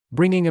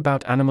Bringing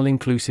About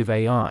Animal-Inclusive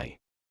AI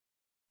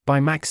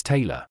by Max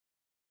Taylor.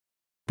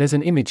 There's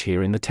an image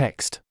here in the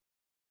text.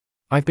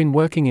 I've been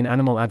working in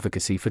animal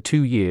advocacy for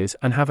 2 years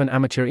and have an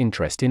amateur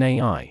interest in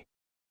AI.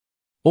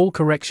 All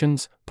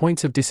corrections,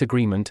 points of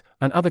disagreement,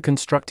 and other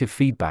constructive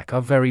feedback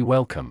are very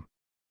welcome.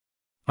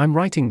 I'm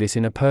writing this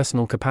in a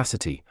personal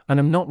capacity, and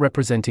am not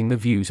representing the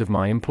views of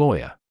my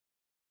employer.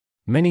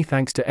 Many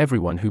thanks to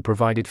everyone who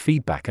provided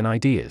feedback and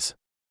ideas.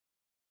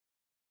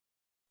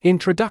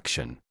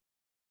 Introduction.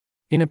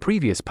 In a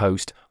previous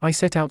post, I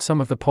set out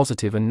some of the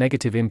positive and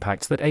negative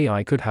impacts that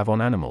AI could have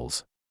on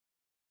animals.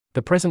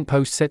 The present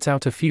post sets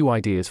out a few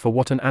ideas for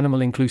what an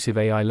animal-inclusive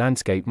AI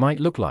landscape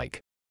might look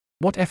like.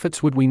 What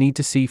efforts would we need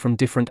to see from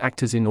different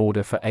actors in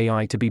order for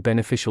AI to be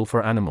beneficial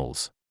for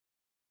animals?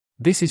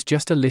 This is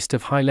just a list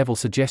of high-level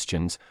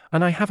suggestions,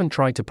 and I haven't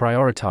tried to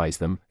prioritize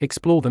them,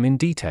 explore them in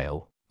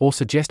detail, or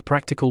suggest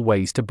practical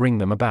ways to bring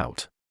them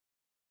about.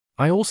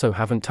 I also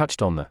haven't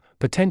touched on the,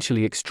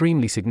 potentially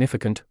extremely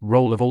significant,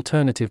 role of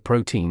alternative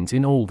proteins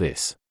in all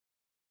this.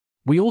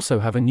 We also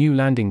have a new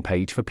landing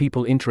page for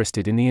people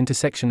interested in the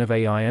intersection of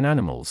AI and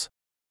animals.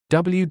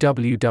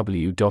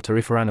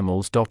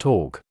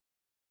 www.ariforanimals.org.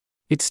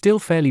 It's still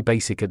fairly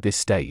basic at this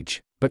stage,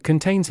 but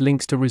contains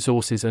links to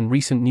resources and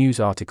recent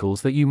news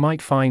articles that you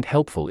might find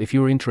helpful if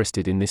you're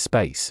interested in this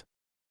space.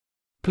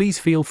 Please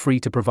feel free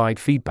to provide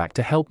feedback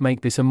to help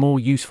make this a more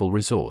useful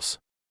resource.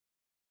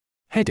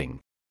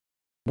 Heading: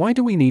 Why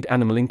do we need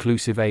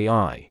animal-inclusive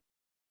AI?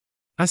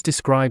 As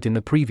described in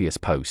the previous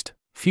post,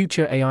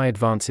 future AI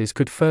advances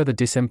could further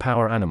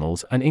disempower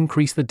animals and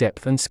increase the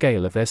depth and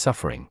scale of their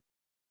suffering.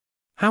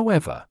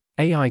 However,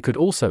 AI could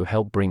also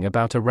help bring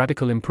about a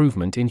radical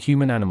improvement in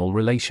human-animal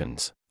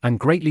relations, and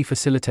greatly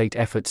facilitate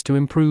efforts to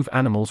improve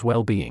animals'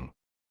 well-being.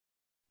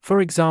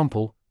 For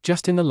example,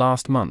 just in the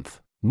last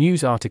month,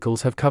 news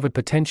articles have covered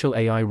potential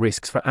AI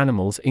risks for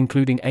animals,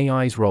 including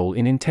AI's role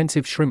in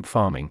intensive shrimp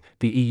farming,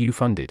 the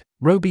EU-funded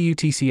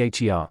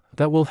RoBUTCHER,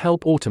 that will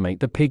help automate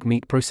the pig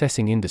meat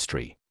processing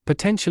industry,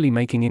 potentially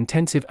making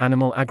intensive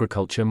animal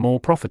agriculture more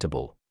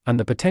profitable, and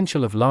the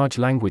potential of large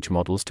language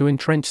models to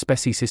entrench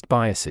speciesist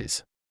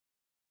biases.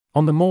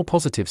 On the more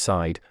positive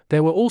side,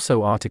 there were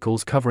also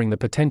articles covering the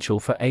potential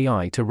for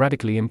AI to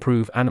radically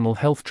improve animal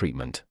health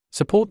treatment,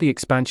 support the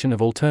expansion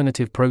of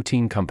alternative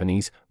protein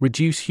companies,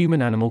 reduce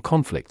human-animal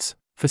conflicts,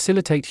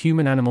 facilitate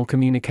human-animal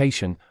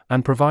communication,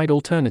 and provide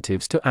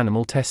alternatives to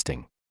animal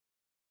testing.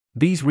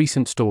 These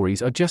recent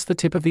stories are just the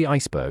tip of the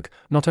iceberg,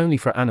 not only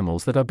for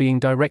animals that are being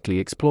directly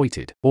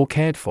exploited or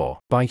cared for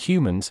by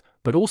humans,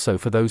 but also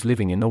for those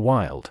living in the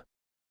wild.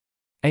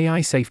 AI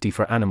safety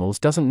for animals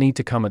doesn't need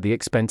to come at the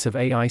expense of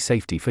AI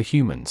safety for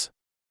humans.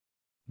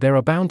 There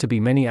are bound to be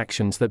many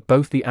actions that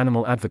both the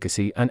animal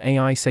advocacy and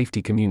AI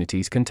safety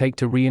communities can take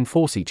to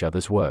reinforce each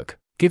other's work,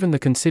 given the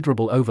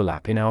considerable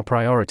overlap in our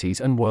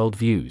priorities and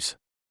worldviews.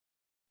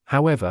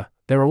 However,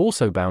 there are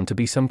also bound to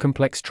be some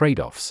complex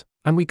trade-offs,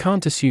 and we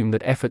can't assume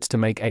that efforts to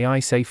make AI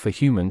safe for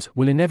humans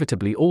will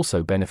inevitably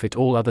also benefit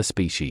all other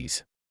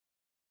species.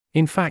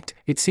 In fact,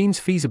 it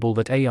seems feasible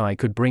that AI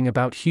could bring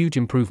about huge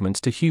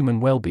improvements to human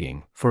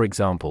well-being, for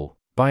example,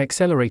 by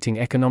accelerating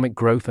economic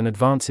growth and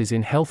advances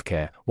in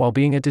healthcare, while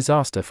being a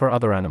disaster for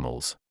other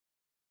animals.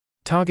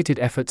 Targeted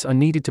efforts are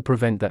needed to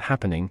prevent that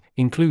happening,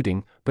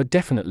 including, but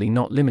definitely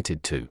not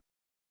limited to,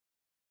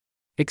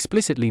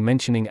 explicitly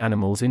mentioning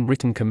animals in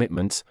written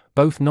commitments,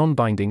 both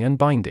non-binding and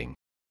binding.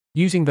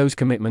 Using those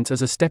commitments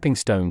as a stepping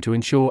stone to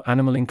ensure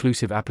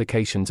animal-inclusive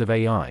applications of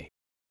AI.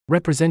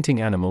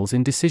 Representing animals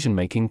in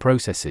decision-making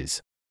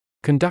processes.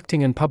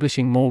 Conducting and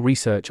publishing more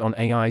research on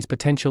AI's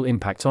potential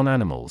impacts on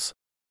animals.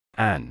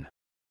 And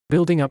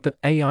building up the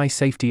AI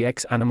Safety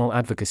X Animal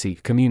Advocacy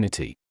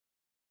community.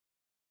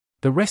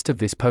 The rest of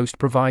this post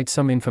provides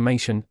some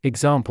information,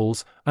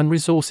 examples, and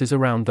resources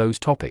around those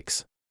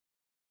topics.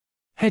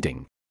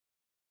 Heading: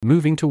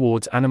 Moving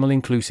towards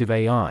animal-inclusive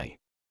AI.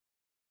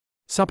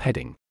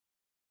 Subheading: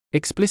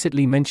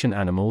 Explicitly mention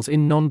animals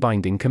in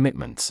non-binding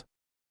commitments.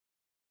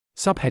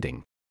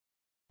 Subheading: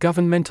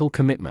 Governmental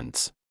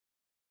commitments.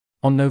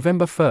 On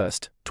November 1,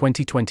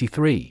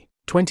 2023,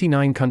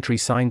 29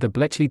 countries signed the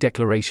Bletchley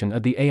Declaration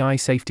at the AI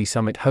Safety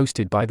Summit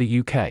hosted by the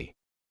UK.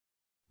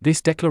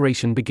 This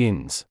declaration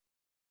begins: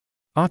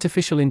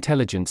 Artificial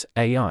intelligence,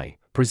 AI,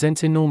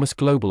 presents enormous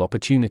global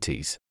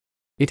opportunities.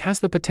 It has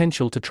the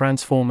potential to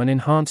transform and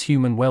enhance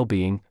human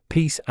well-being,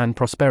 peace, and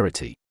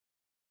prosperity.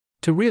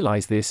 To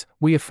realize this,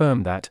 we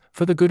affirm that,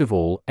 for the good of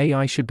all,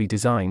 AI should be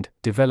designed,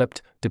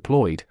 developed,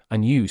 deployed,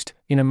 and used,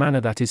 in a manner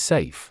that is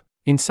safe,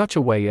 in such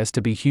a way as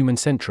to be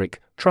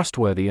human-centric,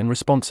 trustworthy and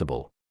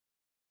responsible.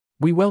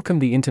 We welcome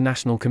the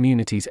international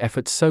community's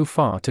efforts so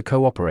far to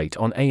cooperate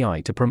on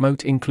AI to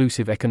promote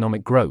inclusive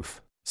economic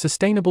growth,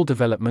 sustainable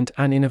development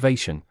and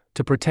innovation,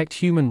 to protect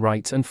human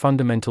rights and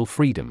fundamental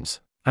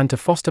freedoms, and to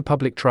foster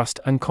public trust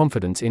and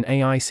confidence in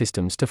AI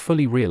systems to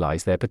fully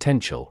realize their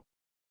potential.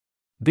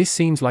 This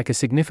seems like a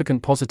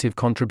significant positive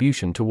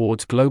contribution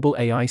towards global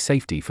AI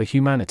safety for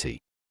humanity.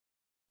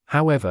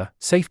 However,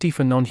 safety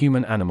for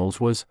non-human animals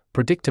was,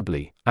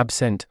 predictably,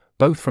 absent,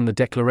 both from the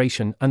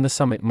declaration and the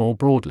summit more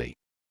broadly.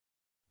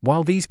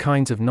 While these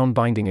kinds of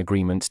non-binding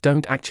agreements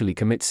don't actually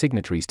commit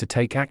signatories to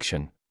take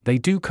action, they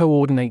do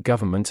coordinate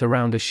governments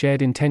around a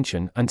shared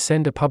intention and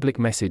send a public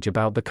message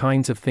about the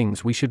kinds of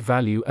things we should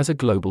value as a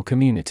global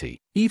community.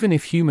 Even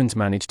if humans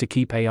manage to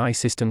keep AI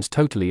systems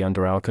totally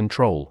under our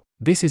control,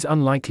 this is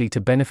unlikely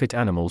to benefit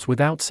animals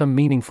without some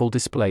meaningful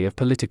display of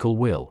political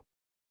will.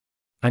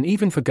 And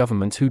even for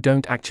governments who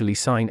don't actually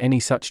sign any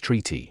such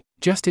treaty,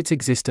 just its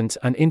existence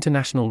and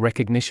international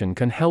recognition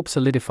can help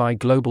solidify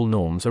global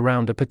norms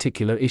around a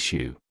particular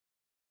issue.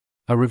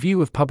 A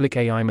review of public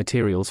AI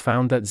materials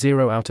found that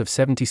 0 out of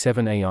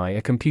 77 AI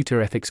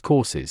computer ethics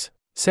courses,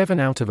 7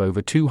 out of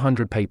over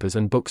 200 papers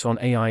and books on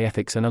AI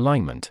ethics and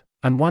alignment,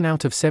 and 1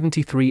 out of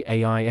 73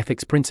 AI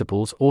ethics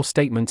principles or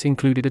statements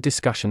included a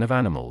discussion of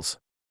animals.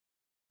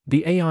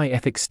 The AI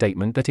ethics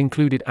statement that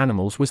included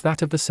animals was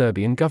that of the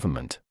Serbian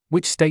government,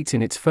 which states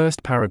in its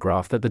first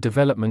paragraph that the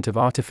development of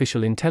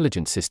artificial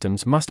intelligence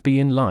systems must be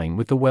in line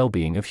with the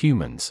well-being of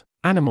humans,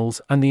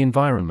 animals, and the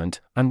environment,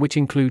 and which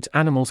includes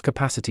animals'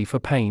 capacity for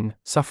pain,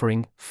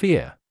 suffering,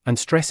 fear, and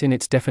stress in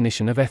its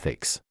definition of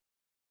ethics.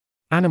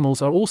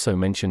 Animals are also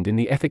mentioned in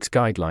the Ethics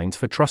Guidelines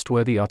for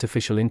Trustworthy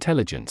Artificial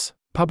Intelligence,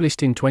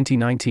 published in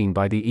 2019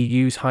 by the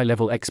EU's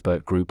high-level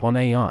expert group on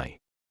AI.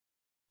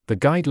 The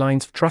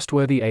Guidelines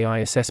Trustworthy AI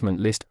Assessment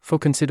list for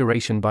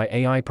consideration by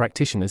AI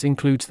practitioners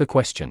includes the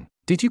question,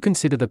 did you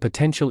consider the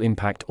potential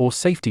impact or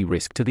safety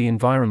risk to the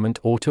environment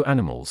or to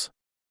animals?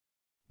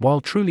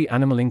 While truly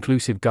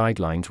animal-inclusive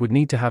guidelines would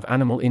need to have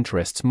animal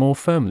interests more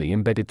firmly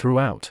embedded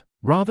throughout,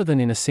 rather than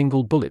in a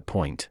single bullet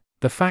point,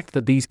 the fact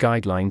that these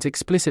guidelines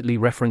explicitly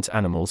reference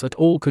animals at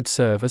all could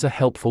serve as a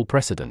helpful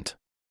precedent.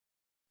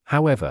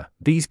 However,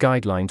 these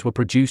guidelines were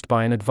produced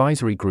by an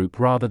advisory group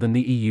rather than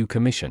the EU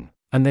Commission,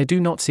 and there do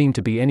not seem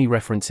to be any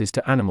references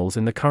to animals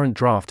in the current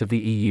draft of the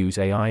EU's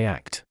AI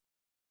Act.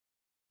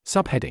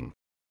 Subheading: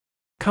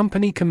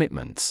 Company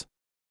commitments.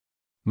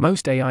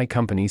 Most AI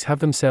companies have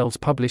themselves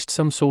published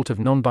some sort of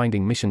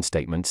non-binding mission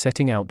statement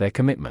setting out their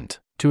commitment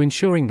to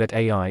ensuring that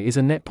AI is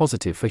a net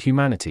positive for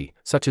humanity,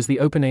 such as the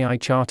OpenAI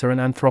Charter and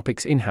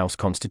Anthropic's in-house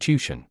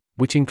constitution,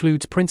 which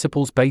includes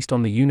principles based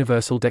on the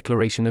Universal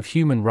Declaration of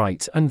Human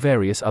Rights and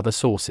various other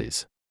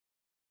sources.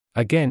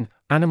 Again,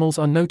 animals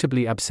are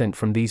notably absent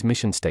from these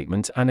mission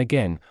statements, and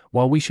again,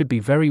 while we should be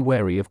very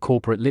wary of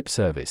corporate lip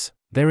service,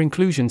 their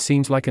inclusion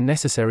seems like a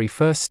necessary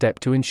first step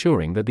to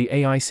ensuring that the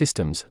AI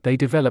systems they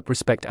develop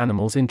respect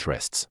animals'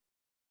 interests.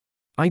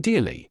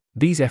 Ideally,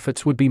 these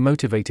efforts would be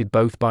motivated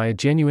both by a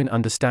genuine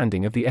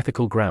understanding of the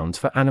ethical grounds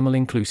for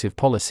animal-inclusive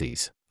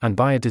policies, and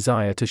by a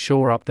desire to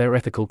shore up their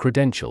ethical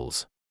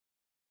credentials.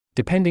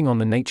 Depending on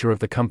the nature of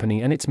the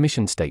company and its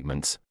mission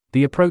statements,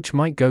 the approach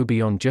might go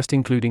beyond just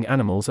including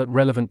animals at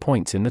relevant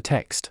points in the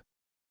text.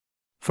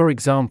 For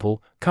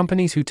example,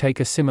 companies who take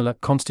a similar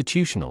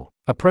constitutional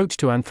approach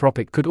to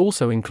Anthropic could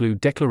also include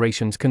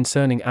declarations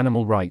concerning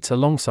animal rights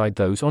alongside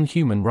those on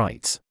human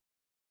rights.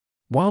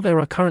 While there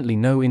are currently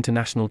no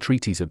international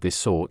treaties of this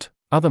sort,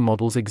 other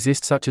models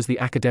exist, such as the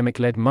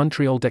academic-led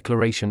Montreal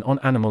Declaration on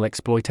Animal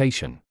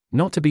Exploitation,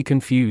 not to be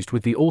confused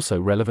with the also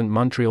relevant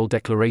Montreal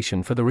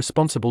Declaration for the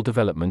Responsible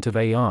Development of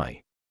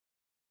AI.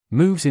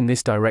 Moves in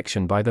this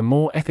direction by the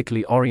more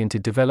ethically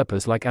oriented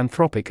developers like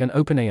Anthropic and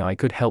OpenAI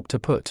could help to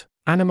put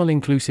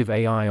animal-inclusive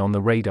AI on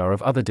the radar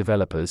of other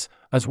developers,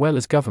 as well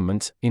as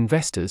governments,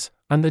 investors,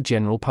 and the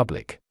general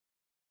public.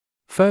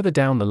 Further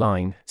down the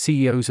line,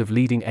 CEOs of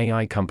leading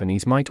AI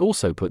companies might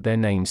also put their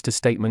names to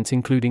statements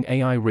including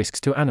AI risks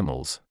to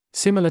animals,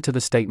 similar to the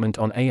statement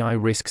on AI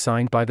risk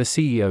signed by the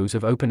CEOs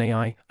of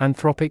OpenAI,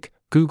 Anthropic,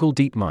 Google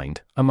DeepMind,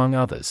 among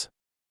others.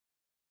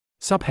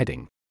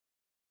 Subheading: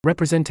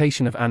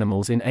 Representation of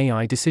animals in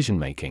AI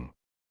decision-making.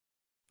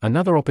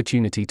 Another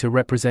opportunity to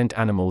represent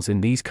animals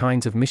in these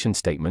kinds of mission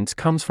statements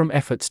comes from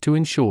efforts to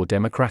ensure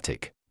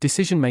democratic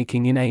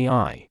decision-making in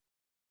AI.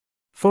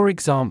 For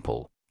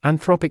example,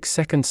 Anthropic's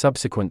second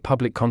subsequent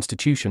public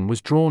constitution was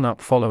drawn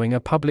up following a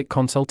public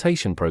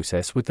consultation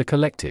process with the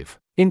Collective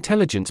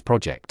Intelligence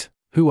Project,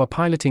 who are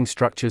piloting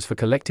structures for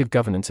collective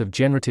governance of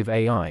generative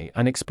AI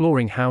and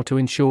exploring how to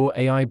ensure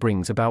AI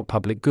brings about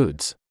public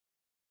goods.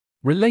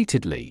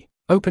 Relatedly,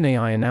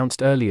 OpenAI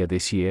announced earlier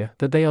this year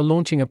that they are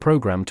launching a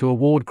program to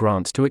award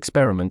grants to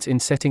experiments in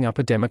setting up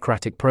a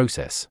democratic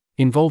process,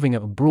 involving a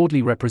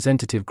broadly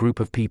representative group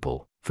of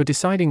people, for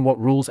deciding what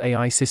rules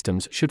AI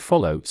systems should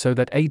follow so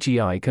that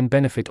AGI can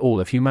benefit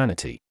all of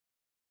humanity.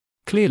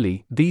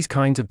 Clearly, these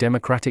kinds of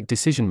democratic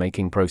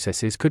decision-making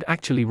processes could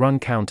actually run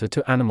counter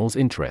to animals'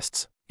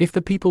 interests, if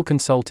the people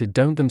consulted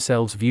don't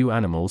themselves view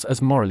animals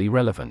as morally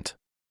relevant.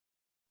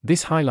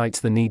 This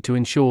highlights the need to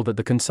ensure that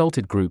the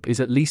consulted group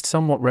is at least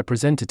somewhat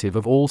representative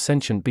of all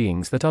sentient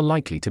beings that are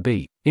likely to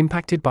be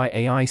impacted by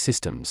AI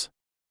systems.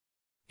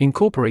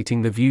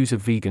 Incorporating the views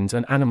of vegans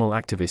and animal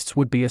activists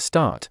would be a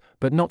start,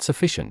 but not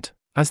sufficient,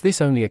 as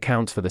this only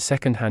accounts for the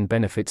second-hand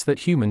benefits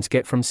that humans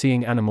get from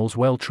seeing animals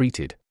well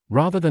treated,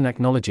 rather than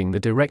acknowledging the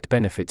direct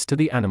benefits to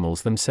the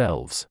animals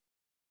themselves.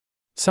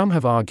 Some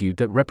have argued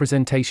that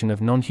representation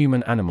of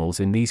non-human animals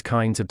in these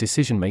kinds of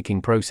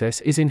decision-making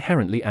process is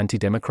inherently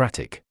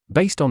anti-democratic,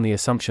 based on the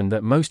assumption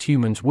that most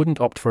humans wouldn't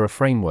opt for a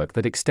framework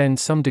that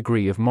extends some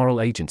degree of moral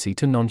agency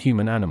to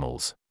non-human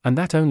animals, and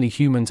that only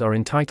humans are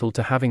entitled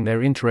to having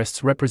their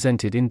interests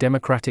represented in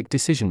democratic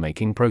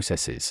decision-making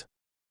processes.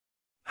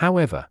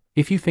 However,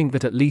 if you think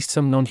that at least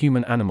some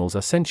non-human animals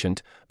are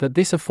sentient, that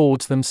this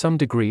affords them some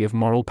degree of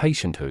moral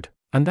patienthood,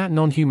 and that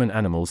non-human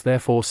animals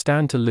therefore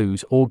stand to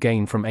lose or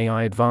gain from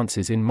AI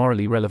advances in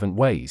morally relevant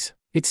ways,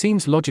 it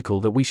seems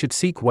logical that we should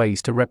seek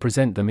ways to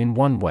represent them in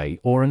one way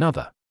or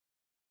another.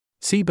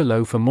 See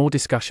below for more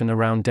discussion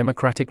around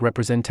democratic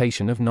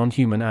representation of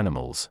non-human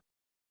animals.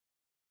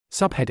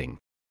 Subheading: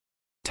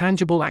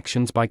 Tangible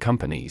actions by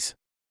companies.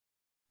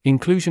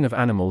 Inclusion of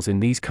animals in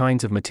these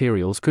kinds of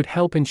materials could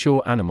help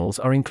ensure animals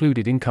are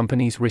included in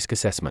companies' risk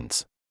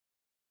assessments.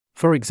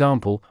 For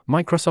example,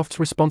 Microsoft's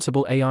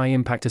Responsible AI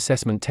Impact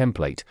Assessment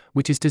template,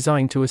 which is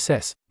designed to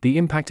assess the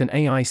impact an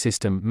AI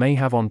system may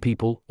have on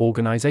people,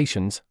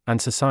 organizations,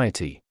 and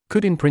society,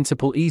 could in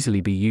principle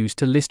easily be used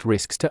to list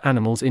risks to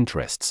animals'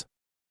 interests.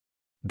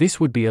 This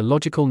would be a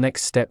logical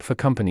next step for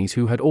companies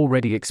who had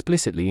already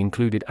explicitly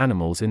included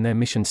animals in their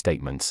mission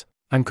statements,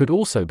 and could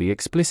also be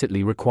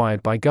explicitly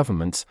required by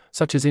governments,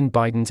 such as in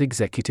Biden's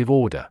executive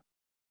order.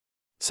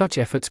 Such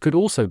efforts could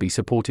also be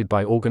supported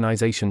by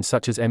organizations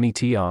such as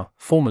METR,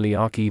 formerly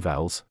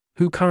ArcEvals,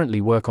 who currently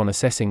work on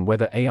assessing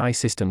whether AI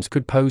systems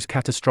could pose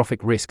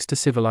catastrophic risks to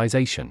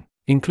civilization,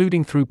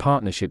 including through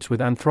partnerships with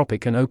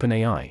Anthropic and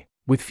OpenAI,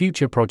 with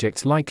future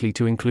projects likely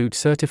to include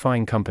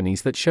certifying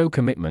companies that show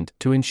commitment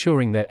to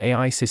ensuring their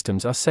AI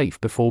systems are safe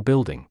before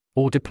building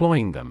or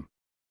deploying them.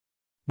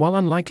 While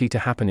unlikely to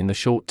happen in the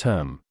short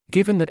term,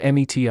 given that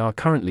METR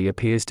currently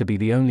appears to be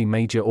the only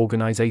major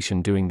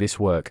organization doing this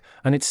work,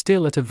 and it's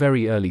still at a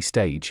very early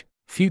stage,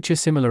 future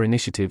similar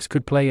initiatives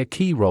could play a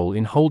key role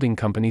in holding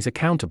companies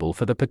accountable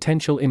for the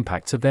potential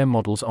impacts of their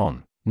models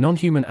on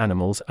non-human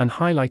animals and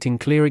highlighting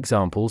clear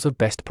examples of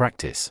best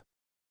practice.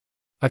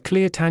 A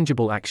clear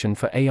tangible action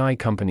for AI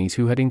companies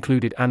who had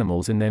included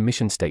animals in their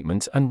mission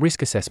statements and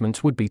risk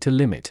assessments would be to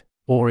limit,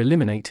 or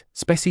eliminate,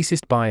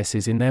 speciesist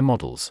biases in their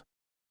models.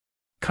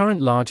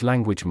 Current large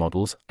language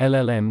models,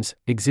 LLMs,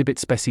 exhibit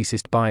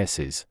speciesist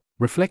biases,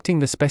 reflecting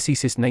the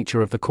speciesist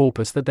nature of the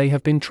corpus that they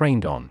have been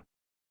trained on.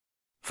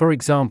 For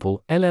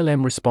example,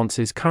 LLM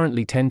responses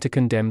currently tend to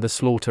condemn the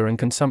slaughter and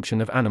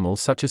consumption of animals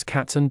such as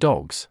cats and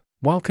dogs,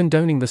 while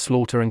condoning the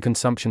slaughter and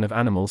consumption of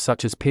animals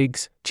such as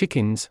pigs,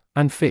 chickens,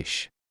 and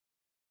fish.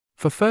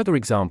 For further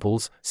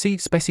examples, see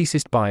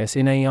speciesist bias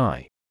in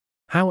AI.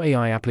 How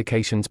AI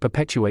applications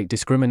perpetuate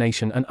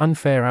discrimination and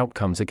unfair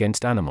outcomes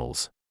against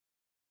animals.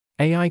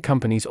 AI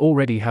companies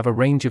already have a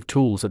range of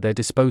tools at their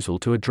disposal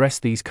to address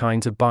these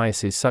kinds of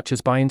biases, such as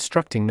by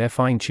instructing their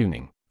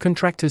fine-tuning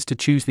contractors to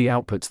choose the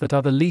outputs that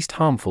are the least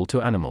harmful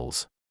to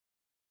animals.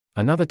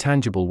 Another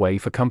tangible way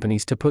for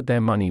companies to put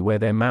their money where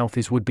their mouth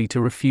is would be to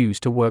refuse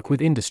to work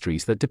with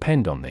industries that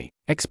depend on the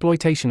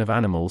exploitation of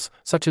animals,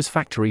 such as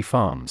factory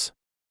farms.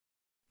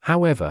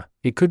 However,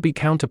 it could be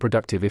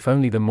counterproductive if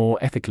only the more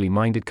ethically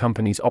minded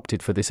companies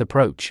opted for this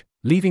approach,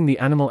 leaving the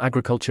animal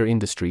agriculture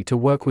industry to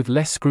work with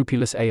less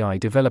scrupulous AI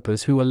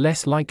developers who are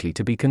less likely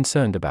to be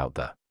concerned about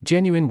the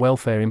genuine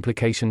welfare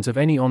implications of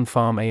any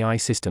on-farm AI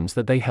systems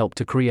that they help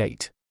to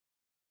create.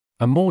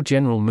 A more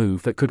general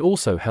move that could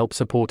also help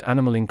support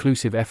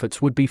animal-inclusive efforts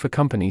would be for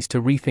companies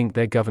to rethink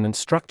their governance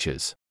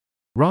structures.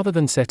 Rather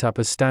than set up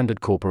as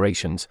standard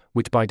corporations,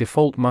 which by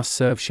default must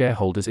serve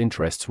shareholders'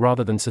 interests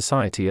rather than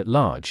society at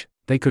large,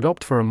 they could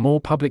opt for a more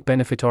public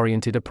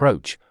benefit-oriented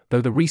approach,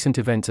 though the recent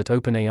events at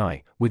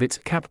OpenAI, with its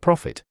capped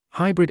profit,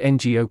 hybrid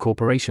NGO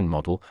corporation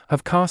model,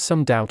 have cast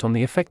some doubt on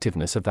the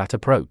effectiveness of that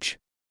approach.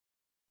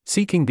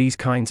 Seeking these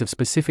kinds of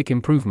specific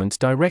improvements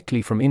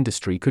directly from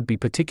industry could be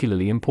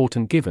particularly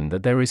important given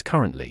that there is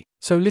currently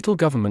so little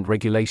government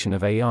regulation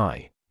of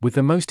AI, with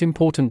the most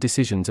important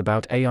decisions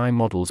about AI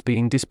models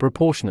being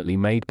disproportionately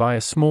made by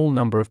a small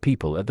number of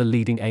people at the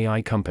leading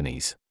AI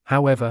companies.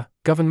 However,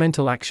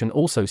 governmental action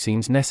also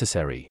seems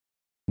necessary.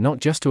 Not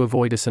just to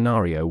avoid a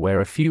scenario where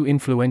a few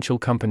influential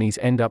companies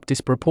end up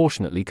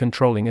disproportionately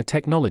controlling a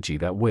technology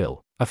that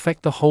will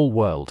affect the whole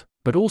world,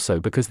 but also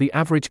because the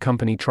average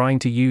company trying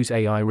to use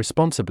AI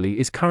responsibly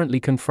is currently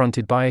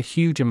confronted by a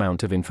huge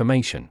amount of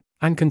information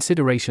and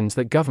considerations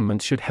that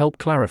governments should help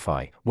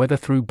clarify, whether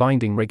through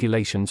binding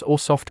regulations or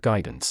soft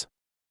guidance.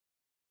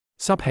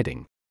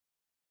 Subheading: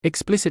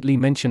 Explicitly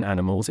mention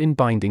animals in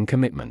binding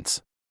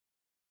commitments.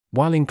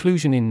 While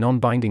inclusion in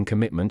non-binding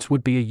commitments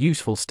would be a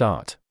useful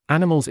start,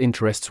 animals'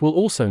 interests will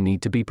also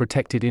need to be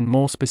protected in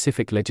more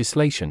specific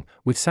legislation,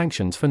 with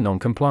sanctions for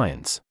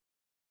non-compliance.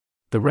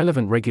 The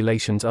relevant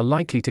regulations are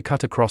likely to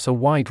cut across a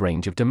wide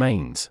range of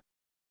domains.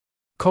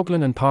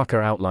 Coughlin and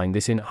Parker outline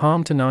this in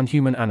Harm to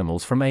Non-Human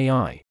Animals from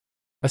AI.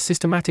 A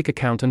systematic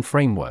account and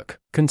framework.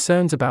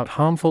 Concerns about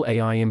harmful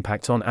AI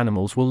impacts on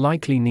animals will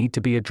likely need to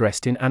be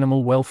addressed in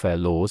animal welfare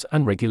laws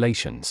and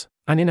regulations,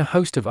 and in a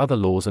host of other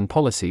laws and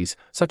policies,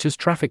 such as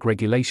traffic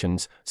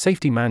regulations,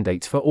 safety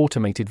mandates for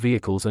automated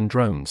vehicles and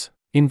drones,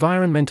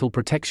 environmental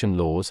protection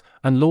laws,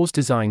 and laws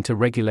designed to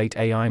regulate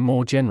AI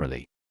more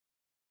generally.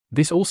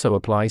 This also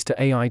applies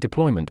to AI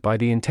deployment by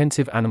the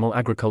intensive animal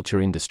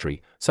agriculture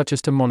industry, such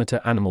as to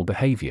monitor animal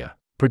behavior,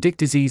 predict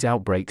disease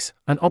outbreaks,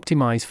 and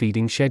optimize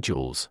feeding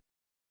schedules.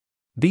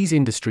 These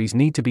industries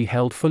need to be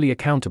held fully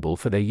accountable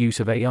for their use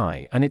of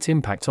AI and its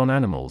impacts on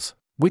animals,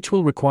 which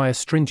will require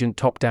stringent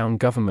top-down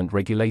government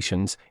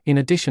regulations, in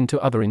addition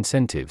to other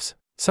incentives,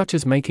 such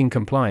as making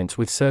compliance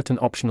with certain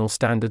optional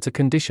standards a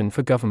condition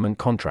for government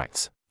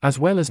contracts, as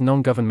well as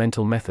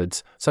non-governmental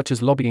methods, such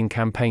as lobbying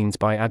campaigns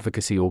by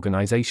advocacy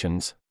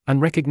organizations,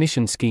 and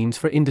recognition schemes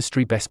for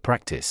industry best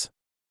practice.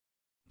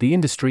 The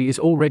industry is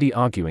already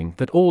arguing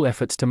that all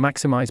efforts to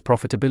maximize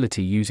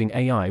profitability using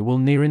AI will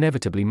near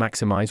inevitably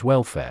maximize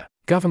welfare.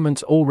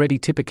 Governments already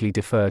typically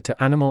defer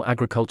to animal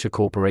agriculture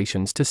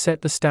corporations to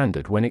set the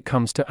standard when it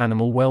comes to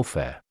animal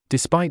welfare,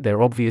 despite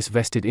their obvious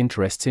vested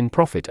interests in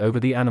profit over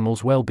the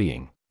animal's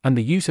well-being, and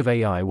the use of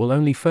AI will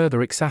only further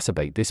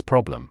exacerbate this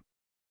problem.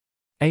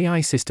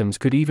 AI systems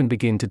could even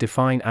begin to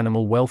define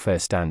animal welfare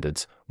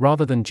standards,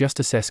 rather than just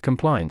assess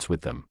compliance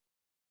with them.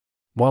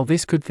 While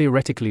this could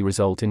theoretically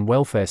result in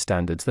welfare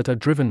standards that are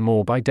driven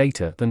more by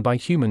data than by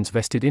humans'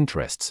 vested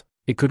interests,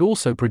 it could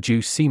also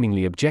produce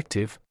seemingly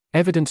objective,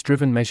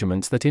 evidence-driven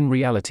measurements that in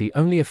reality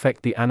only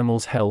affect the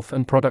animal's health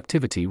and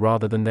productivity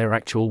rather than their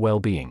actual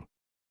well-being.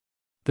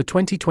 The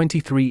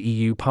 2023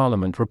 EU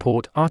Parliament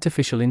report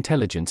Artificial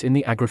Intelligence in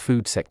the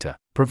Agri-Food Sector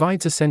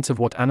provides a sense of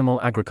what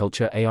animal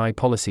agriculture AI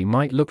policy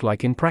might look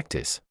like in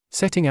practice,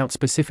 setting out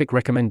specific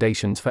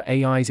recommendations for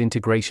AI's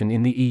integration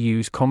in the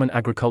EU's Common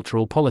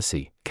Agricultural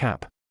Policy,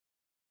 CAP.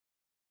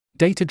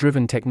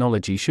 Data-driven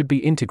technology should be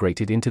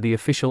integrated into the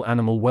official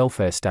animal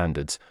welfare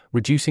standards,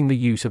 reducing the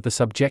use of the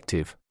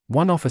subjective,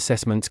 one-off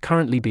assessments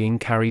currently being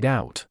carried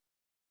out.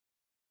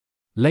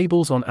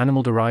 Labels on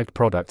animal-derived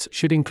products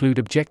should include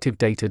objective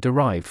data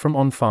derived from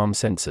on-farm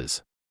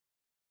sensors.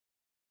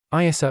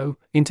 ISO,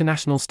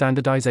 International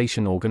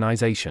Standardization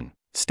Organization,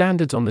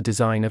 standards on the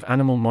design of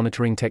animal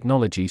monitoring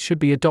technologies should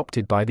be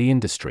adopted by the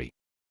industry.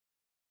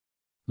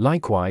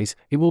 Likewise,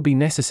 it will be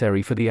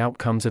necessary for the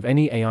outcomes of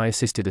any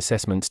AI-assisted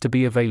assessments to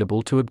be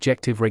available to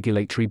objective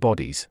regulatory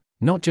bodies,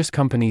 not just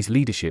companies'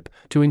 leadership,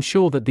 to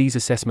ensure that these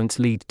assessments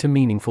lead to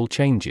meaningful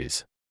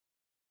changes.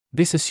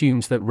 This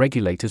assumes that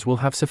regulators will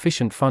have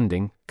sufficient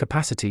funding,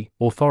 capacity,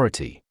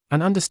 authority,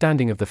 and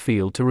understanding of the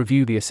field to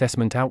review the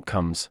assessment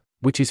outcomes,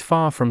 which is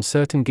far from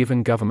certain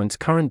given government's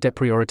current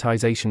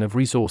deprioritization of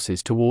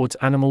resources towards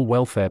animal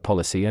welfare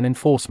policy and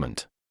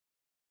enforcement.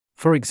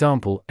 For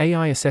example,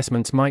 AI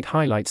assessments might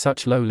highlight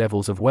such low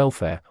levels of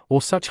welfare,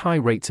 or such high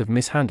rates of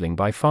mishandling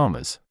by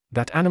farmers,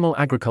 that animal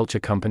agriculture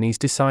companies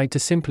decide to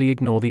simply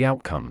ignore the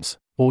outcomes,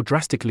 or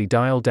drastically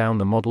dial down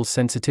the model's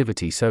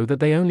sensitivity so that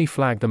they only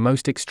flag the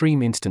most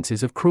extreme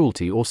instances of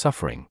cruelty or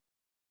suffering.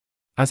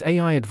 As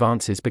AI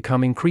advances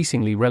become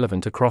increasingly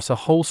relevant across a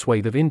whole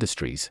swathe of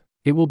industries,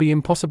 it will be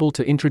impossible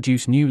to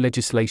introduce new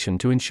legislation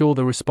to ensure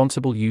the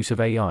responsible use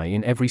of AI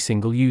in every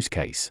single use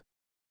case.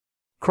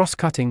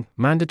 Cross-cutting,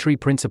 mandatory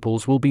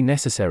principles will be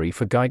necessary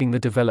for guiding the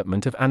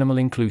development of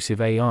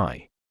animal-inclusive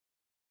AI.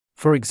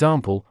 For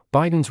example,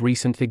 Biden's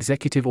recent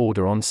executive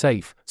order on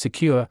safe,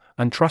 secure,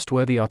 and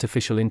trustworthy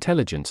artificial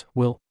intelligence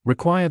will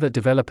require that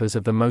developers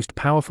of the most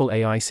powerful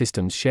AI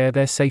systems share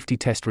their safety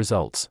test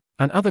results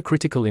and other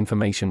critical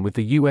information with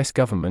the US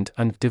government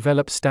and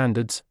develop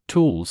standards,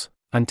 tools,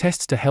 and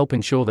tests to help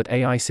ensure that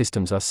AI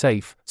systems are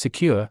safe,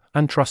 secure,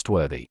 and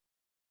trustworthy.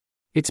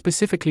 It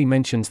specifically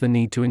mentions the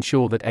need to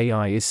ensure that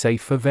AI is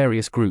safe for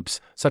various groups,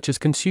 such as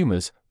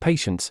consumers,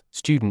 patients,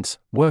 students,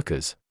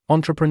 workers,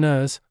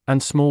 entrepreneurs,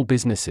 and small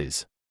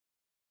businesses.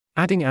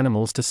 Adding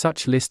animals to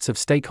such lists of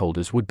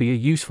stakeholders would be a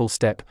useful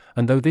step,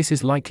 and though this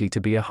is likely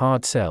to be a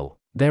hard sell,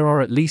 there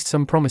are at least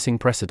some promising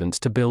precedents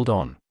to build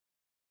on.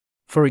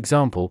 For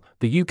example,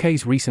 the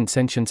UK's recent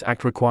Sentience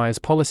Act requires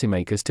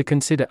policymakers to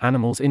consider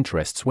animals'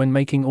 interests when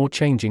making or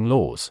changing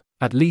laws.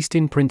 At least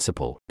in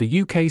principle,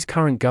 the UK's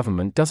current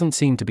government doesn't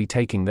seem to be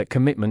taking that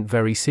commitment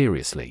very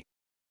seriously.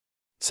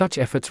 Such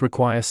efforts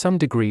require some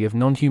degree of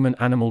non-human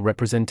animal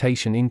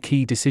representation in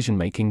key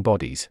decision-making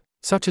bodies,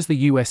 such as the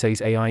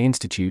USA's AI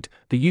Institute,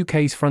 the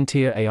UK's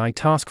Frontier AI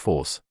Task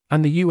Force,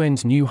 and the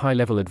UN's new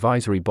high-level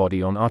advisory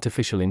body on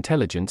artificial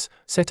intelligence,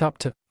 set up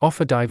to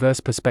offer diverse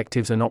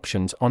perspectives and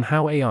options on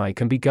how AI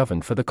can be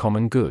governed for the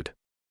common good.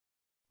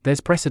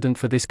 There's precedent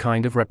for this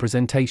kind of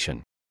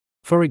representation.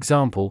 For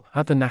example,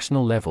 at the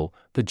national level,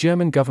 the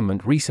German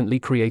government recently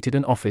created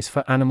an Office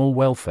for Animal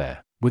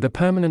Welfare, with a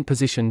permanent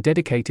position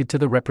dedicated to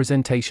the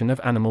representation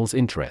of animals'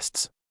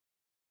 interests.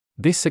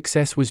 This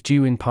success was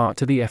due in part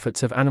to the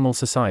efforts of Animal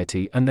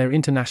Society and their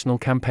international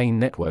campaign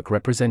network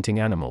representing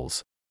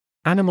animals.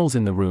 Animals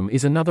in the Room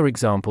is another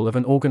example of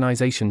an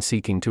organization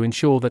seeking to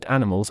ensure that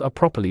animals are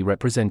properly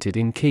represented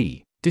in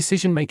key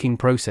decision-making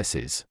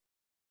processes.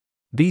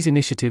 These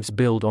initiatives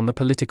build on the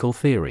political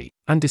theory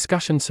and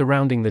discussion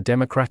surrounding the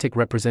democratic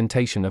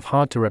representation of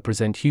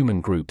hard-to-represent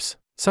human groups,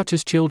 such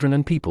as children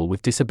and people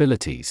with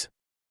disabilities.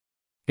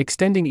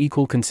 Extending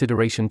equal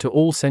consideration to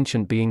all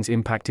sentient beings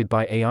impacted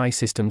by AI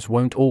systems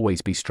won't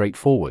always be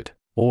straightforward,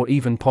 or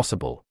even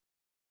possible.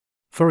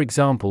 For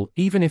example,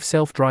 even if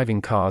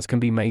self-driving cars can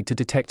be made to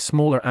detect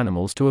smaller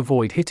animals to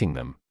avoid hitting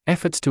them,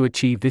 efforts to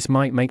achieve this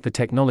might make the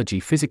technology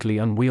physically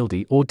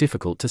unwieldy or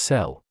difficult to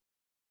sell.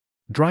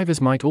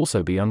 Drivers might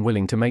also be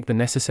unwilling to make the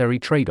necessary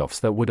trade-offs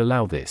that would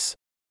allow this.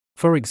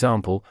 For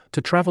example, to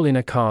travel in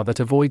a car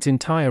that avoids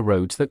entire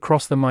roads that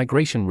cross the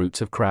migration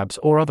routes of crabs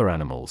or other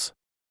animals.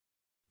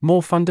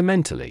 More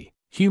fundamentally,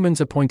 humans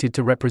appointed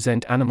to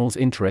represent animals'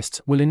 interests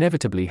will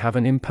inevitably have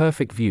an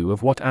imperfect view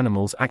of what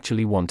animals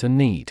actually want and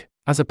need,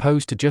 as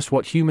opposed to just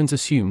what humans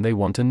assume they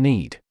want and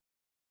need.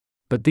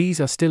 But these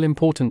are still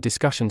important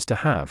discussions to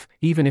have,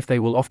 even if they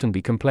will often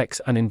be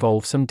complex and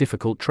involve some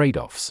difficult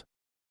trade-offs.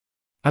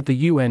 At the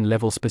UN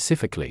level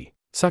specifically,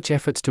 such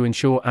efforts to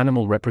ensure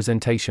animal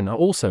representation are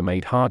also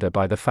made harder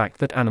by the fact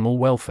that animal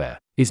welfare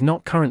is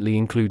not currently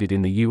included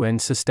in the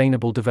UN's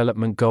Sustainable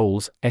Development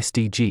Goals,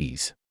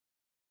 SDGs.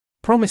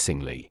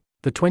 Promisingly,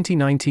 the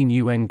 2019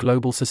 UN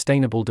Global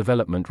Sustainable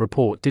Development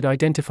Report did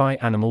identify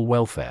animal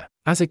welfare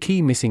as a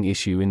key missing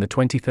issue in the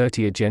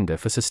 2030 Agenda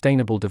for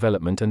Sustainable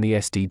Development and the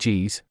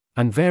SDGs,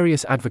 and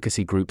various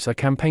advocacy groups are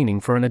campaigning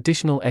for an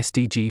additional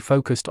SDG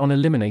focused on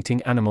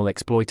eliminating animal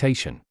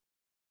exploitation.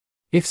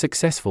 If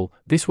successful,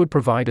 this would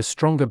provide a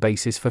stronger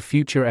basis for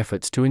future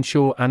efforts to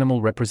ensure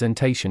animal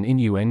representation in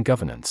UN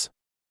governance.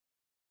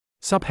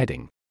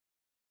 Subheading: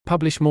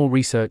 Publish more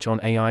research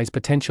on AI's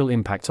potential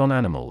impacts on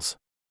animals.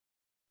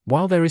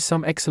 While there is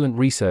some excellent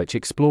research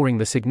exploring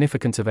the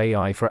significance of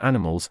AI for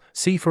animals,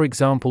 see for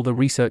example the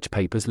research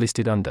papers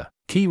listed under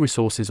Key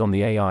Resources on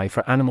the AI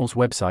for Animals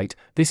website,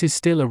 this is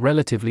still a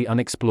relatively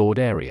unexplored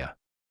area.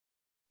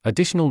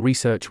 Additional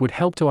research would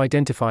help to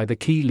identify the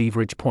key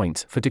leverage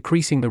points for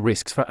decreasing the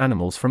risks for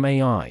animals from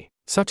AI,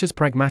 such as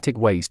pragmatic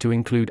ways to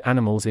include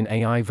animals in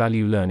AI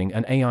value learning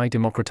and AI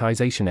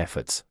democratization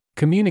efforts,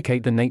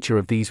 communicate the nature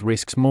of these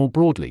risks more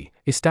broadly,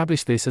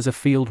 establish this as a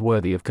field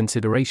worthy of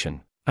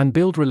consideration, and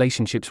build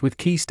relationships with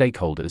key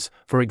stakeholders,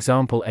 for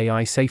example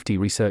AI safety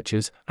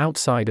researchers,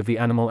 outside of the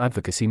animal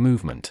advocacy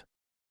movement.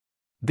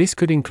 This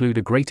could include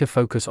a greater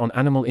focus on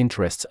animal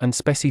interests and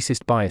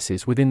speciesist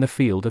biases within the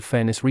field of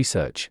fairness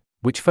research,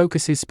 which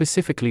focuses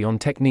specifically on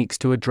techniques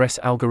to address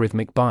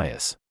algorithmic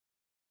bias.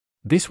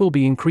 This will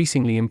be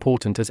increasingly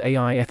important as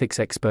AI ethics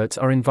experts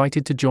are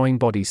invited to join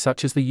bodies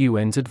such as the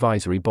UN's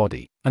advisory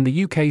body and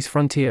the UK's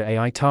Frontier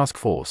AI Task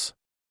Force.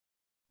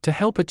 To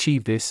help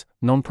achieve this,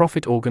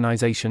 non-profit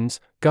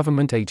organizations,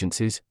 government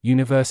agencies,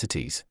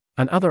 universities,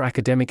 and other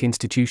academic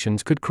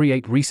institutions could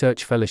create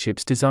research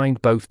fellowships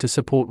designed both to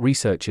support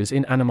researchers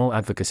in animal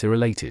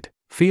advocacy-related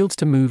fields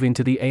to move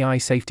into the AI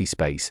safety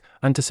space,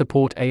 and to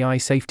support AI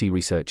safety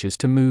researchers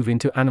to move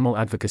into animal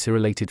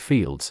advocacy-related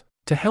fields,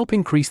 to help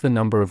increase the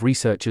number of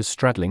researchers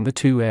straddling the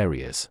two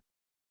areas.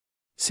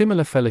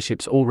 Similar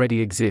fellowships already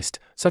exist,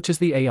 such as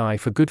the AI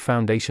for Good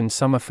Foundation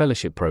Summer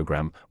Fellowship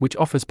Program, which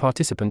offers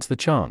participants the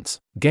chance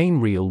to gain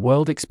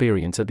real-world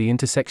experience at the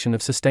intersection of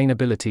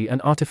sustainability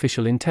and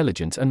artificial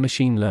intelligence and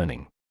machine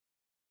learning.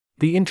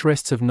 The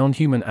interests of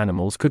non-human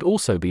animals could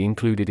also be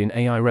included in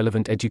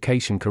AI-relevant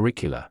education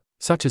curricula,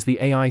 such as the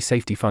AI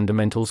Safety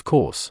Fundamentals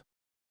course.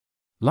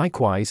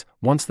 Likewise,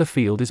 once the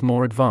field is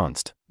more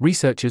advanced,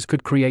 researchers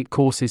could create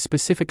courses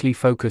specifically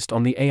focused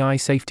on the AI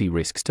safety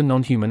risks to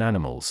non-human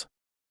animals.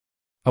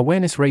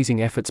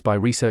 Awareness-raising efforts by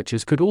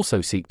researchers could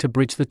also seek to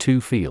bridge the two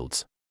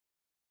fields.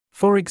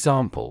 For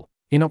example,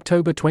 in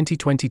October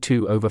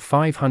 2022 over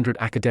 500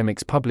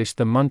 academics published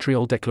the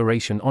Montreal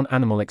Declaration on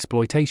Animal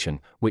Exploitation,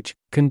 which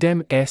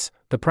condemns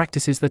the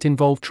practices that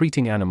involve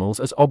treating animals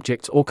as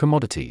objects or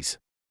commodities.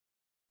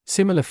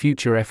 Similar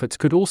future efforts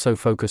could also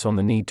focus on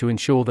the need to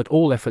ensure that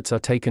all efforts are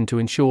taken to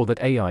ensure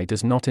that AI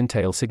does not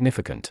entail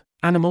significant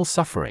animal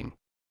suffering.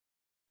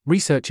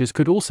 Researchers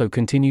could also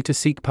continue to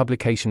seek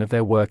publication of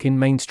their work in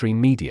mainstream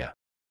media.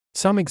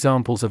 Some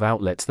examples of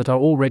outlets that are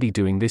already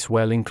doing this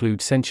well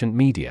include sentient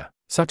media,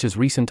 such as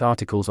recent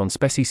articles on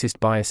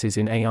speciesist biases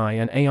in AI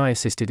and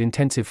AI-assisted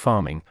intensive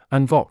farming,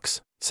 and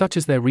Vox, such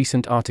as their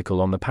recent article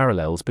on the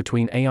parallels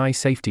between AI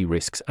safety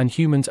risks and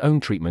humans'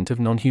 own treatment of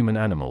non-human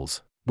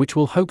animals, which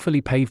will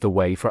hopefully pave the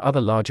way for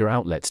other larger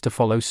outlets to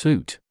follow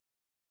suit.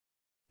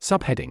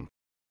 Subheading: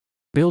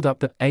 Build up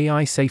the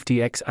AI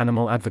Safety x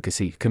Animal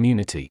Advocacy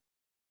community.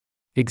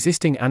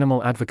 Existing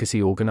animal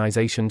advocacy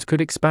organizations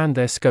could expand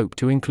their scope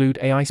to include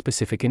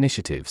AI-specific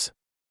initiatives.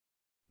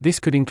 This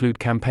could include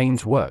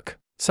campaigns work,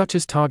 such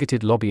as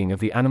targeted lobbying of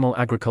the animal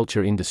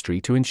agriculture industry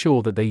to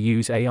ensure that they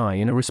use AI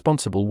in a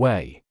responsible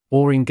way,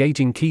 or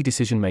engaging key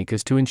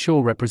decision-makers to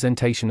ensure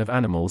representation of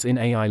animals in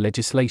AI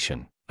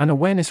legislation, and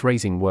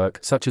awareness-raising work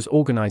such as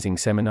organizing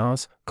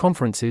seminars,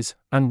 conferences,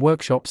 and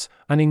workshops,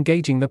 and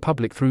engaging the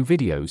public through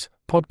videos,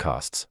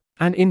 podcasts,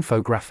 and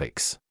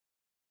infographics.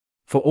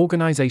 For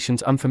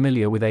organizations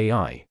unfamiliar with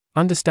AI,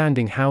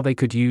 understanding how they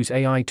could use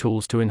AI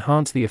tools to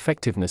enhance the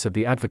effectiveness of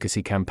the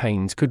advocacy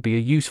campaigns could be a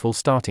useful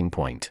starting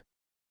point.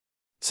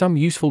 Some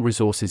useful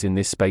resources in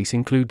this space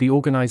include the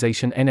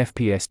organization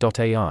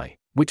NFPS.ai,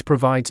 which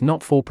provides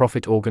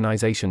not-for-profit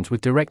organizations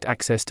with direct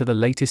access to the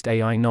latest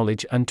AI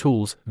knowledge and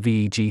tools,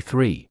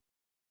 VEG3.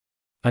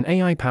 An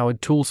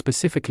AI-powered tool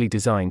specifically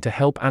designed to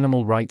help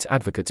animal rights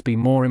advocates be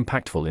more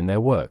impactful in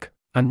their work,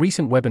 and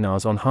recent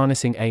webinars on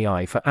harnessing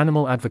AI for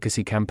animal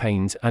advocacy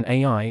campaigns and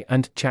AI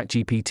and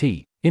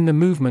ChatGPT in the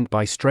movement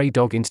by Stray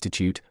Dog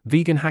Institute,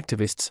 vegan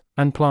hacktivists,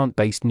 and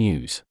plant-based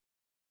news.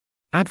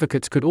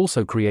 Advocates could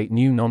also create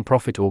new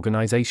non-profit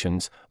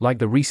organizations, like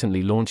the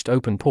recently launched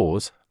Open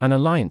Paws, and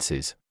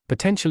alliances,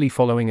 potentially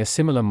following a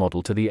similar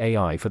model to the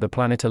AI for the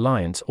Planet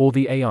Alliance or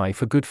the AI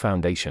for Good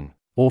Foundation,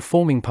 or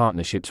forming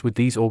partnerships with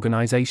these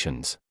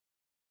organizations.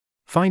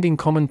 Finding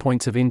common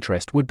points of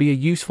interest would be a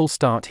useful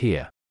start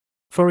here.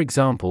 For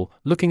example,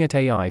 looking at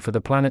AI for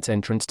the Planet's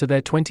entrance to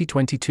their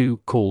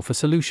 2022 Call for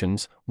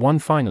Solutions, one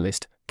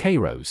finalist,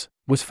 Kairos,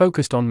 was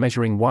focused on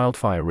measuring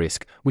wildfire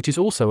risk, which is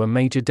also a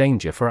major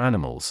danger for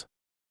animals.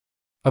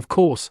 Of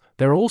course,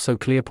 there are also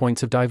clear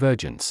points of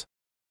divergence.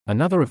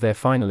 Another of their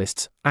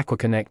finalists,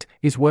 AquaConnect,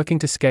 is working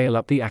to scale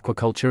up the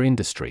aquaculture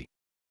industry.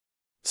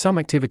 Some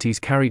activities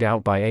carried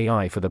out by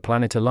AI for the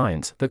Planet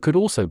Alliance that could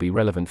also be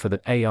relevant for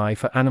the AI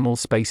for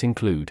Animals space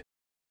include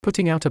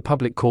putting out a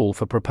public call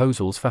for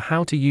proposals for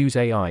how to use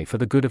AI for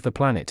the good of the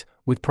planet,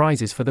 with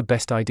prizes for the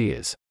best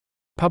ideas,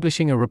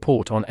 publishing a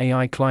report on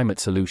AI climate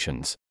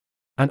solutions,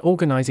 and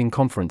organizing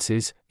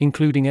conferences,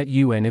 including at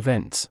UN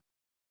events.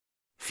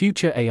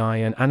 Future AI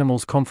and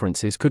animals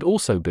conferences could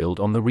also build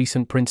on the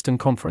recent Princeton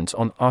Conference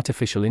on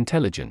Artificial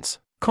Intelligence,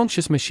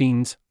 Conscious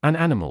Machines, and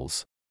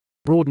Animals,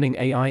 broadening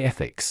AI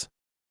ethics.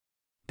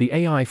 The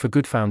AI for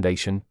Good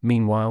Foundation,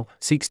 meanwhile,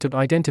 seeks to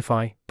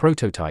identify,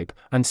 prototype,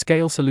 and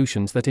scale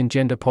solutions that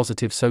engender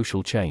positive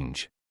social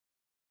change.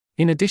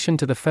 In addition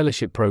to the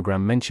fellowship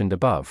program mentioned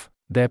above,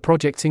 their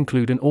projects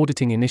include an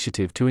auditing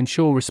initiative to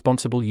ensure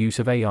responsible use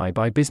of AI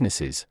by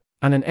businesses,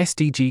 and an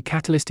SDG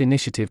Catalyst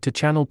initiative to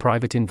channel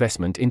private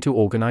investment into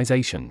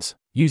organizations,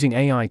 using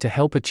AI to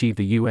help achieve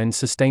the UN's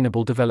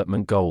Sustainable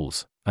Development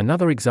Goals,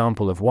 another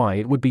example of why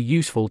it would be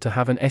useful to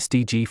have an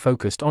SDG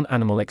focused on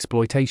animal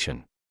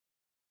exploitation.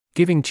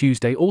 Giving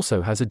Tuesday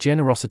also has a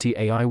Generosity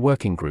AI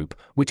working group,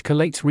 which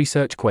collates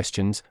research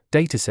questions,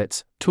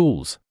 datasets,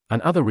 tools, and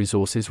other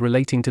resources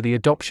relating to the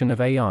adoption of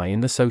AI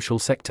in the social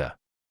sector.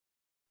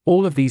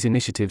 All of these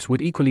initiatives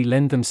would equally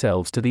lend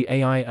themselves to the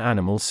AI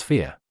animal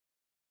sphere.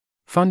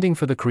 Funding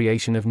for the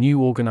creation of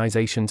new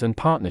organizations and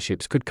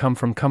partnerships could come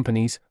from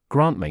companies,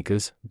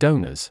 grantmakers,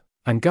 donors,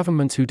 and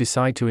governments who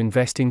decide to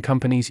invest in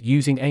companies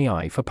using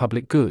AI for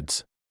public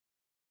goods.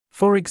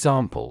 For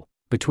example,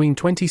 between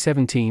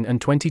 2017 and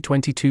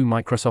 2022,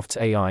 Microsoft's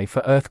AI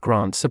for Earth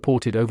grant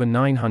supported over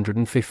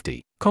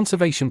 950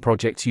 conservation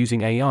projects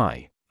using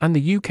AI, and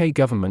the UK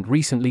government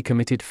recently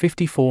committed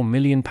 £54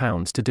 million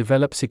to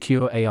develop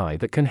secure AI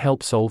that can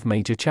help solve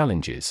major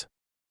challenges.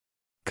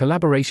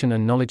 Collaboration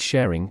and knowledge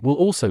sharing will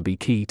also be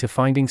key to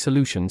finding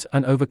solutions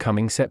and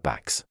overcoming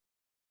setbacks.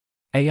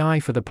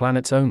 AI for the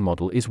Planet's Own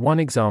model is one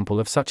example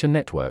of such a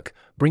network,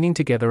 bringing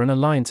together an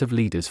alliance of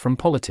leaders from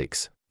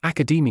politics,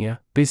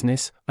 academia,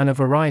 business, and a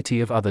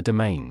variety of other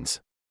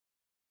domains.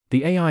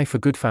 The AI for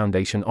Good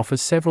Foundation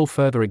offers several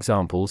further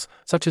examples,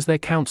 such as their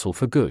Council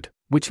for Good,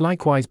 which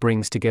likewise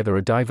brings together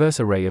a diverse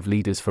array of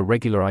leaders for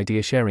regular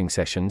idea sharing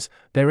sessions,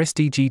 their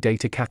SDG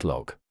data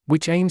catalog,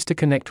 which aims to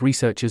connect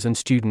researchers and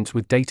students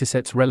with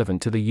datasets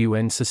relevant to the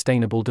UN's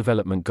Sustainable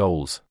Development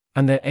Goals,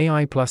 and their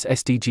AI Plus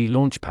SDG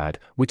Launchpad,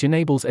 which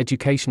enables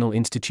educational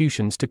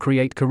institutions to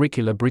create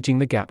curricula bridging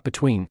the gap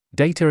between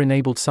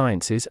data-enabled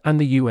sciences and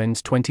the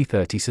UN's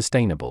 2030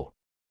 Sustainable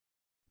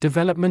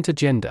Development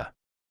Agenda.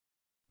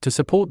 To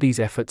support these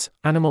efforts,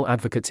 animal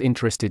advocates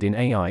interested in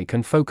AI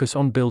can focus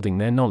on building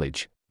their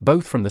knowledge,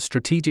 both from the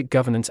strategic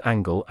governance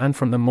angle and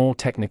from the more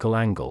technical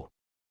angle.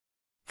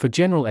 For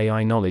general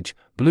AI knowledge,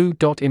 Blue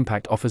Dot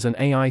Impact offers an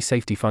AI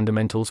Safety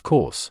Fundamentals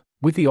course,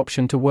 with the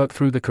option to work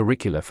through the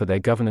curricula for their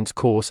governance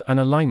course and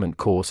alignment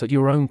course at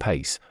your own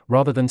pace,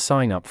 rather than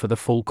sign up for the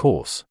full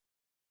course.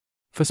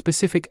 For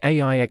specific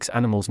AI x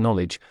Animals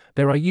knowledge,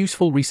 there are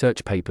useful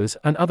research papers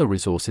and other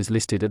resources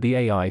listed at the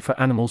AI for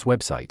Animals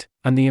website,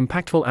 and the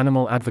Impactful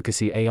Animal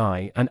Advocacy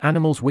AI and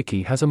Animals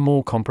Wiki has a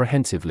more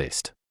comprehensive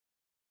list.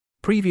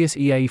 Previous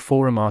EA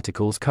Forum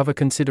articles cover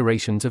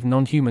considerations of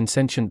non-human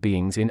sentient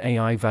beings in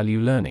AI value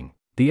learning,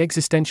 the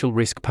existential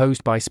risk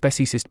posed by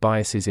speciesist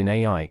biases in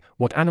AI,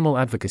 what animal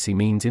advocacy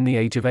means in the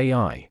age of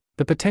AI,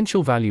 the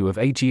potential value of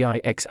AGI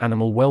x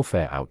animal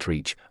welfare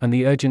outreach, and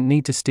the urgent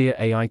need to steer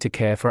AI to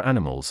care for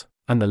animals,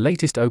 and the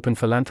latest Open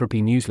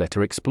Philanthropy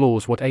newsletter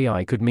explores what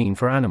AI could mean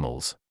for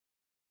animals.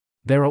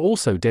 There are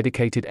also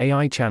dedicated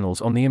AI channels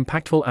on the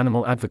Impactful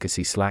Animal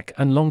Advocacy Slack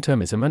and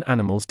Long-Termism and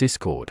Animals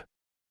Discord.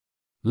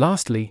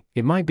 Lastly,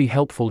 it might be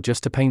helpful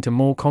just to paint a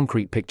more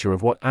concrete picture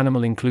of what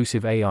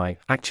animal-inclusive AI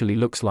actually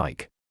looks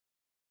like.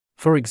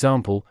 For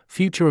example,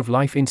 Future of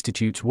Life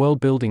Institute's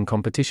world-building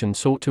competition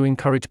sought to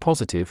encourage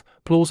positive,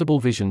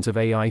 plausible visions of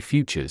AI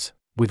futures,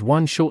 with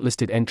one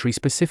shortlisted entry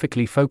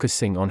specifically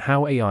focusing on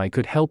how AI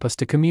could help us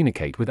to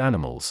communicate with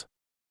animals.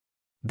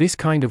 This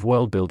kind of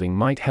world building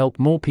might help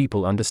more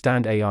people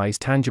understand AI's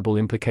tangible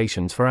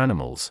implications for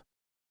animals.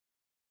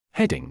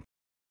 Heading: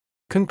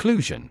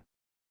 Conclusion.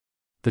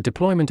 The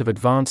deployment of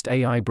advanced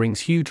AI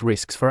brings huge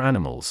risks for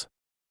animals.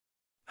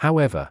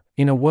 However,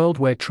 in a world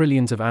where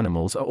trillions of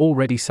animals are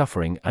already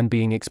suffering and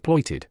being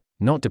exploited,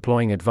 not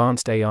deploying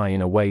advanced AI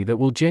in a way that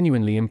will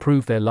genuinely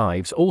improve their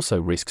lives also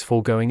risks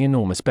foregoing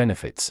enormous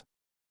benefits.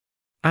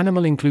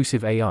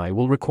 Animal-inclusive AI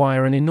will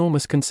require an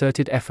enormous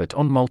concerted effort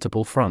on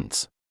multiple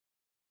fronts.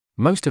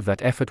 Most of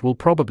that effort will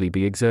probably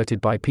be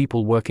exerted by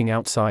people working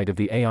outside of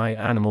the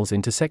AI-animals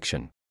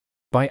intersection.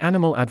 By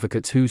animal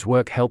advocates whose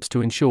work helps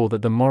to ensure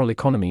that the moral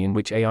economy in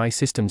which AI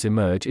systems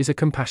emerge is a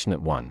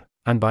compassionate one,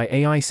 and by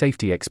AI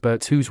safety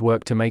experts whose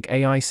work to make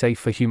AI safe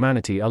for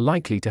humanity are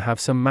likely to have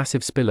some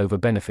massive spillover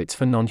benefits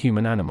for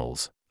non-human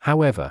animals.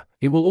 However,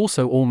 it will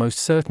also almost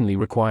certainly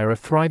require a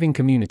thriving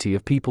community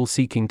of people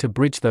seeking to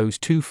bridge those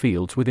two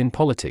fields within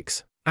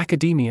politics,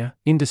 academia,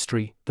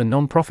 industry, the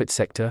non-profit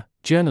sector,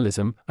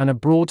 journalism, and a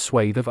broad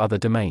swathe of other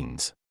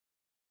domains.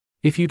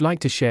 If you'd like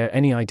to share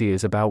any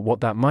ideas about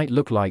what that might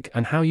look like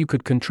and how you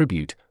could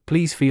contribute,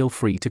 please feel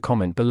free to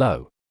comment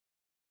below.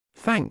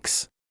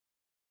 Thanks.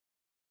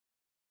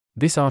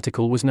 This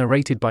article was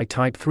narrated by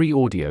Type 3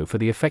 Audio for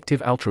the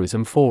Effective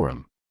Altruism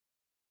Forum.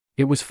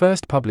 It was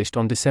first published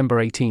on December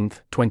 18,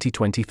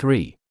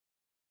 2023.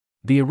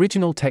 The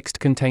original text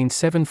contained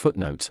 7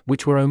 footnotes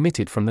which were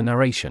omitted from the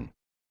narration.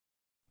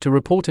 To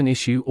report an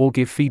issue or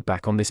give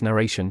feedback on this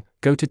narration,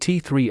 go to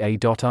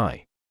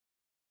t3a.is.